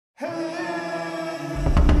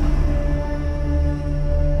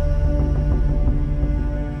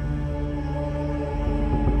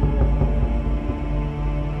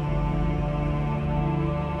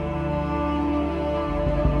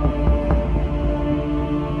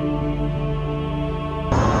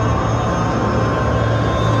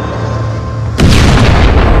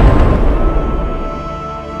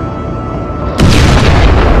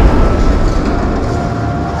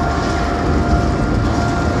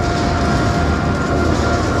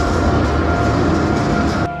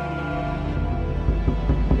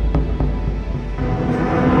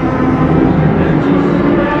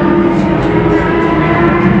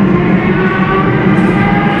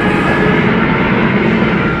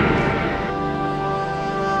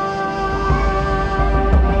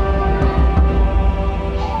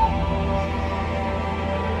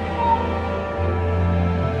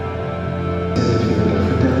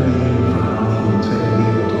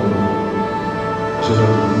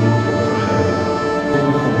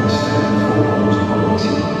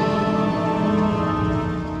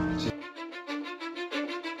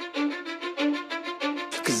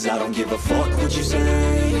Cause I don't give a fuck what you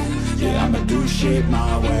say. Yeah, I'ma do shit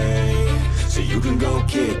my way. So you can go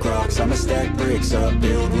kick rocks, I'ma stack bricks up,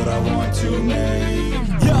 build what I want to make.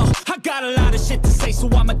 Yo, I got a lot of shit to say, so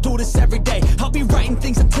I'ma do this every day. I'll be writing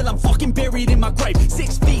things until I'm fucking buried in my grave.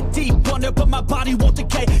 6 feet deep under, but my body won't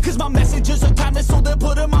decay. Cause my messages are timeless, so they'll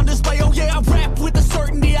put them on display. Oh yeah, I rap with a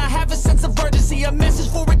certainty, I have a sense of urgency. A message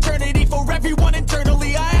for eternity, for everyone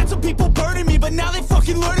internally. I had some people burning me, but now they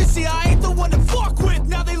fucking learn to see I ain't the one to fuck with.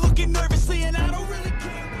 Now they looking nervously, and I don't really care.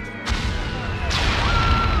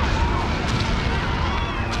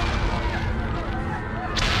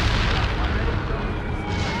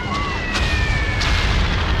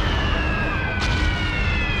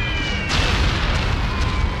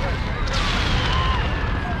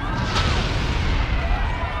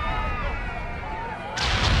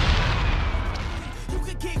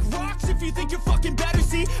 If you think you're fucking better,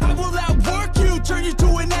 see, I will outwork you, turn you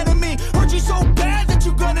to an enemy. Hurt you so bad that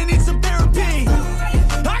you're gonna need some therapy.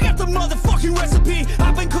 I got the motherfucking recipe.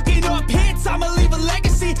 I've been cooking up hits, I'ma leave a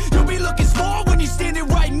legacy. You'll be looking small when you're standing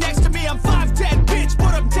right next to me. I'm 5'10", bitch,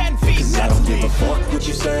 but I'm 10 feet next to me. I don't give a fuck what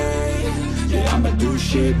you say. Yeah, I'ma do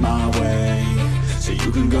shit my way. So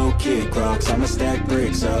you can go kick rocks, I'ma stack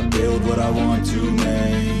bricks up, build what I want to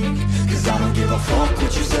make. Cause I don't give a fuck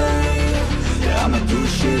what you say. Yeah, I'ma do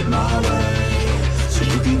shit my way. So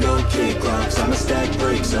you can go kick rocks, I'ma stack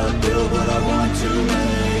bricks up, build what I want to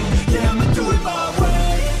make. Yeah, I'ma do it my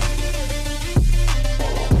way.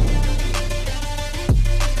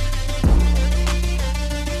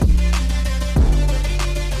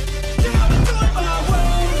 Yeah, I'ma do it my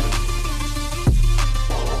way.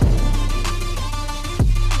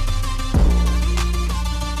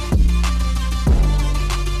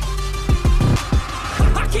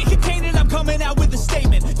 I can't contain it, I'm coming out with a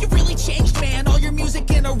statement. You really changed, man, all your music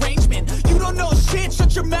and arrangement. You don't know shit,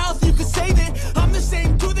 shut your mouth, you can save it. I'm the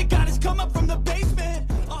same dude that got his come up from the basement.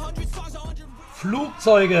 100 songs, 100...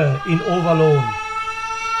 Flugzeuge in Overloon.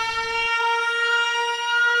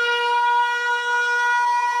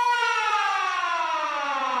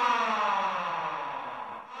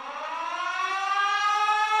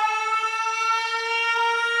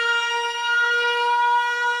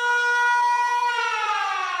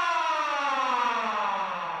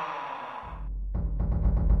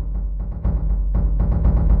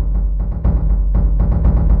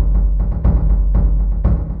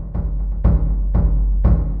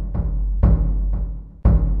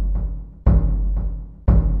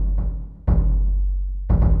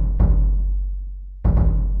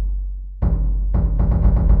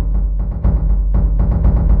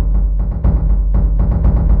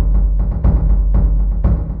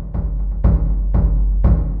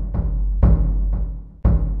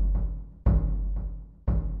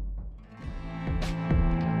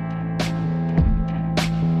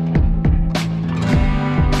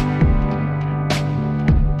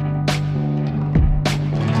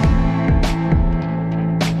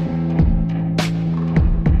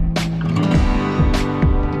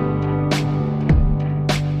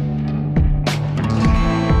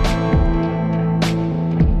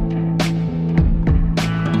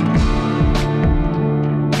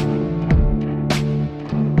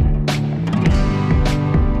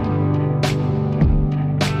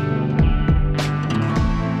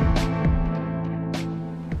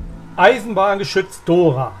 Eisenbahngeschütz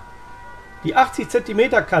Dora. Die 80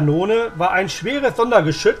 cm Kanone war ein schweres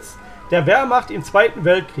Sondergeschütz der Wehrmacht im Zweiten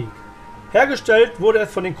Weltkrieg. Hergestellt wurde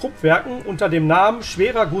es von den Kruppwerken unter dem Namen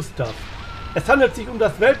Schwerer Gustav. Es handelt sich um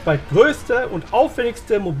das weltweit größte und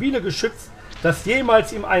aufwendigste mobile Geschütz, das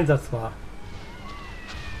jemals im Einsatz war.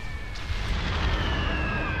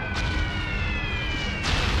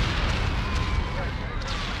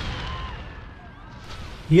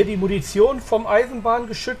 Hier die Munition vom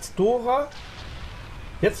Eisenbahngeschütz Dora.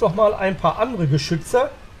 Jetzt noch mal ein paar andere Geschütze.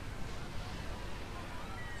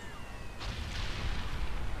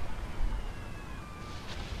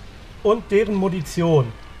 Und deren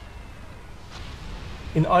Munition.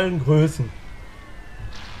 In allen Größen.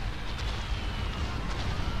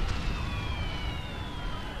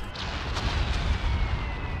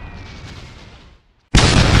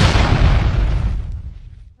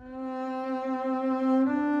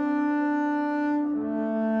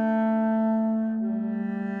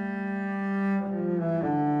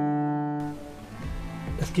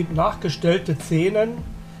 Es gibt nachgestellte Szenen,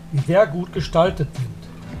 die sehr gut gestaltet sind.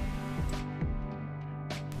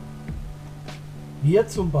 Hier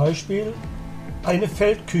zum Beispiel eine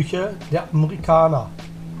Feldküche der Amerikaner.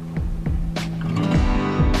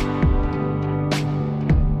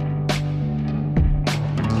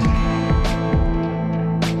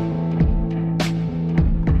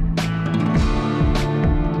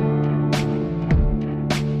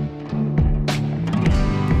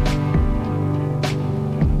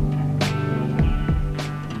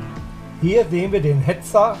 Hier sehen wir den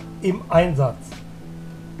Hetzer im Einsatz.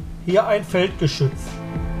 Hier ein Feldgeschütz.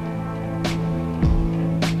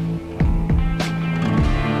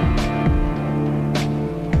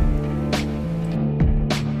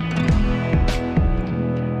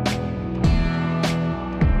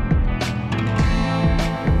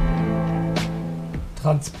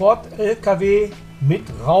 Transport-LKW mit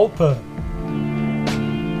Raupe.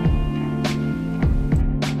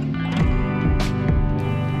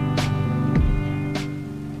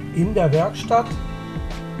 In der Werkstatt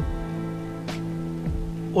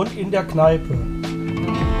und in der Kneipe.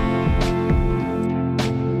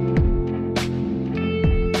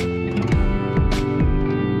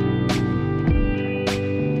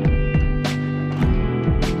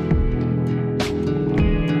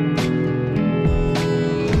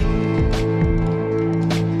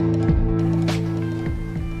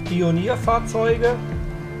 Pionierfahrzeuge,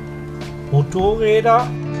 Motorräder,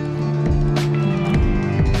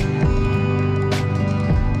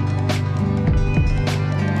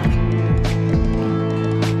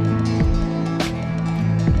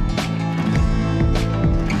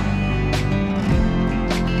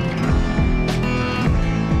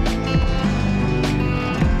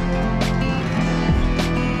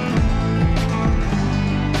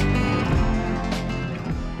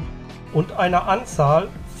 und eine Anzahl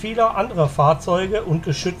vieler anderer Fahrzeuge und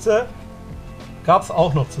Geschütze gab es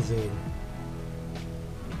auch noch zu sehen.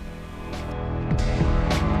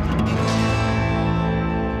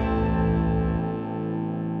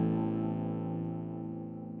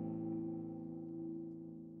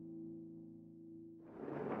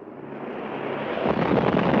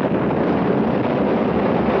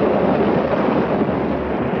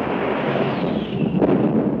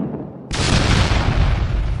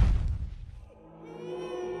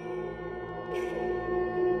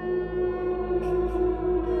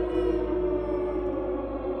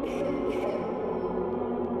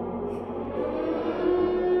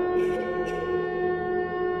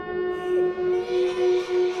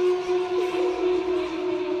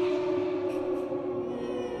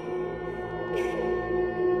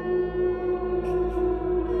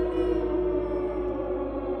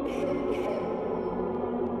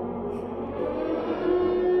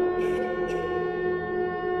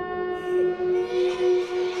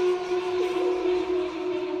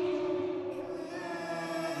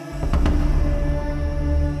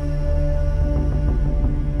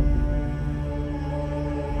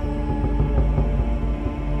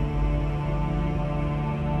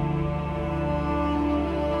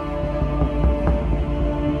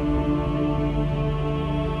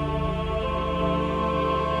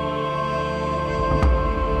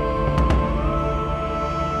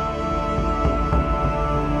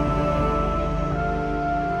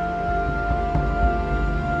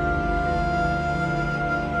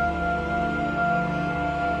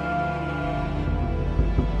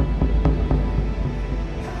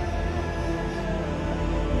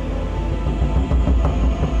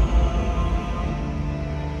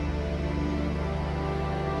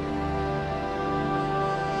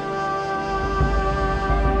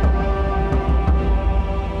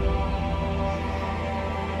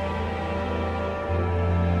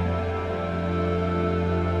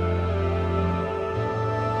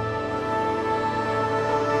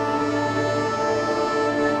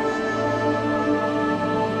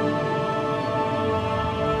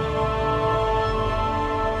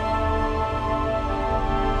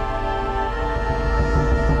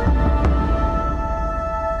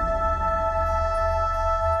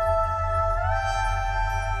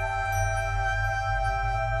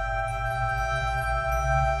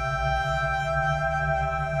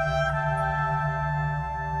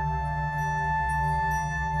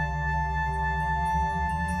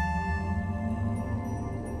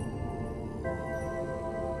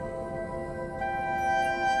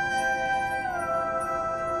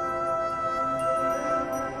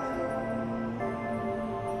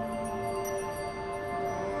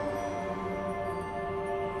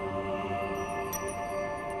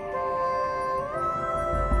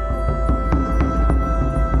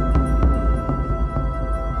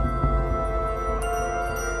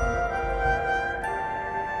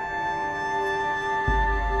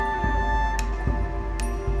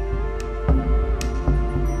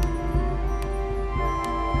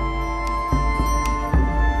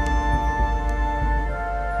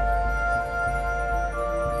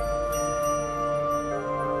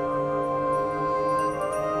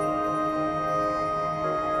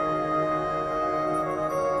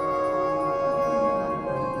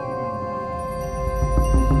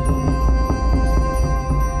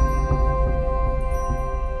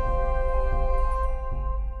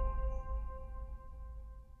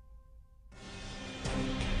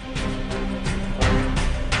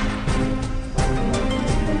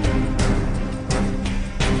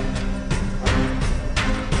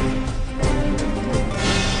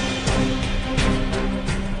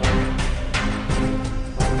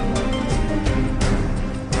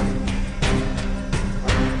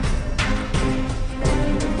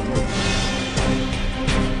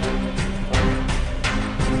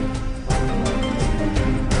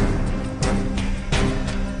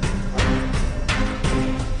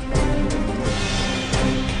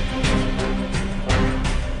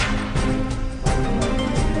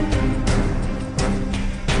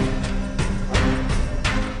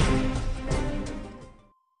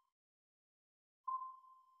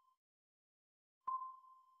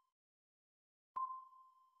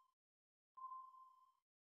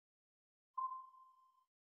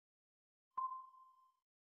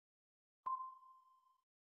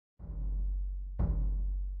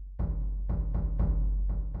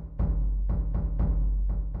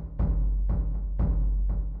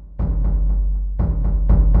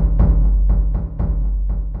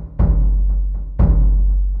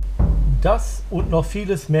 Das und noch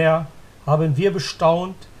vieles mehr haben wir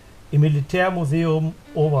bestaunt im Militärmuseum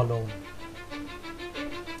Overloon.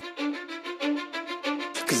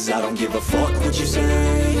 Cause I don't give a fuck what you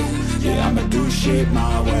say. Yeah, I'ma do shit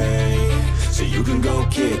my way. So you can go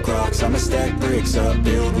kick rocks, I'ma stack bricks up,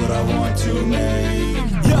 build what I want to make.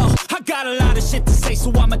 Yo, I got a lot of shit to say,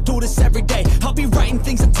 so I'ma do this every day. I'll be writing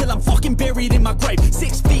things until I'm fucking buried in my grave.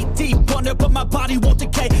 6 feet deep under, but my body won't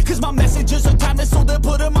decay. Cause my messages are timeless, so they'll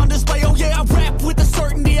put them on display. Oh yeah, I rap with a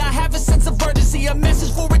certainty, I have a sense of urgency. A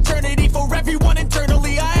message for eternity, for everyone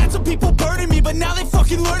internally. I had some people burning me, but now they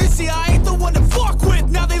fucking learn to see I ain't the one to fuck with.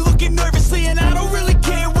 Now they looking nervously, and I don't really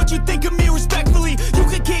care what you think of me respectfully. You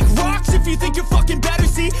can kick rocks if you think you're fucking better,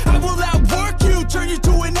 see. I will outwork you, turn you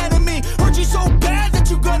to an enemy. Hurt you so bad that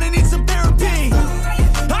you're gonna need some therapy.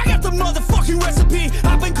 I got the motherfucking recipe.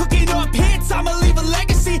 I've been cooking up hits, I'ma leave a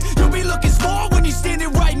legacy. You'll be looking small when you're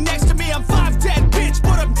standing right next to me. I'm 5'10", bitch,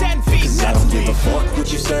 but I'm 10 feet. Cause I don't give a fuck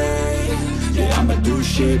what you say. Yeah, I'ma do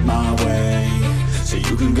shit my way. So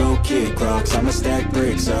you can go kick rocks, I'ma stack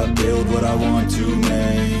bricks up, build what I want to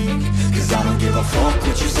make. Cause I don't give a fuck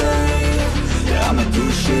what you say. Yeah, I'ma do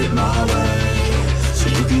shit my way. So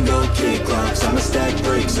you can go kick rocks, I'ma stack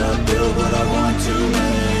bricks up, build what I want to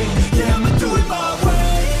make. Yeah, I'ma do it my way.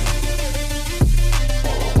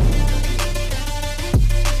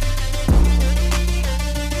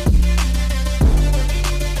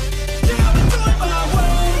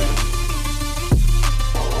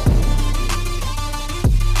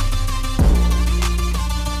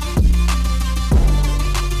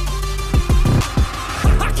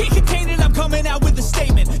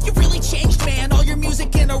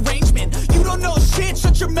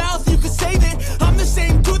 Shut your mouth, you can save it. I'm the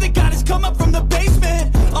same dude that got his come up from the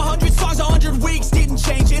basement. 100 songs, 100 weeks, didn't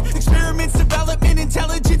change it. Experiments, development,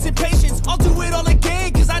 intelligence, and patience. I'll do it all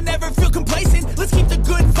again, cause I never feel complacent. Let's keep the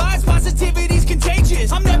good vibes, positivity's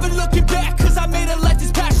contagious. I'm never looking back, cause I made a life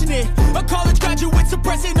that's passionate. A college graduate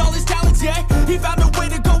suppressing all his talents, yeah. He found a way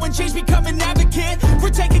to go and change, become an advocate. For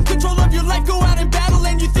taking control of your life, go out and battle.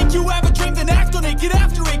 And you think you have a dream, then act on it. Get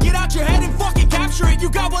after it, get out your head and fucking capture it. You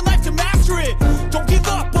got one life to master it. Don't give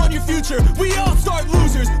up on your future. We all start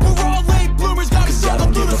losers. We're all late bloomers. Gotta struggle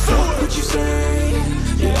through the sewer. What you say?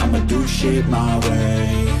 Yeah, I'ma do shit my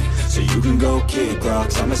way. So you can go kick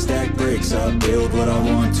rocks, I'ma stack bricks up, build what I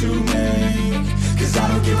want to make. Cause I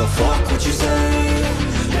don't give a fuck what you say.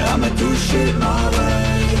 Yeah, I'ma do shit my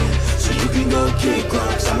way. So you can go kick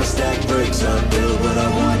rocks, I'ma stack bricks up, build what I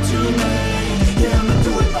want to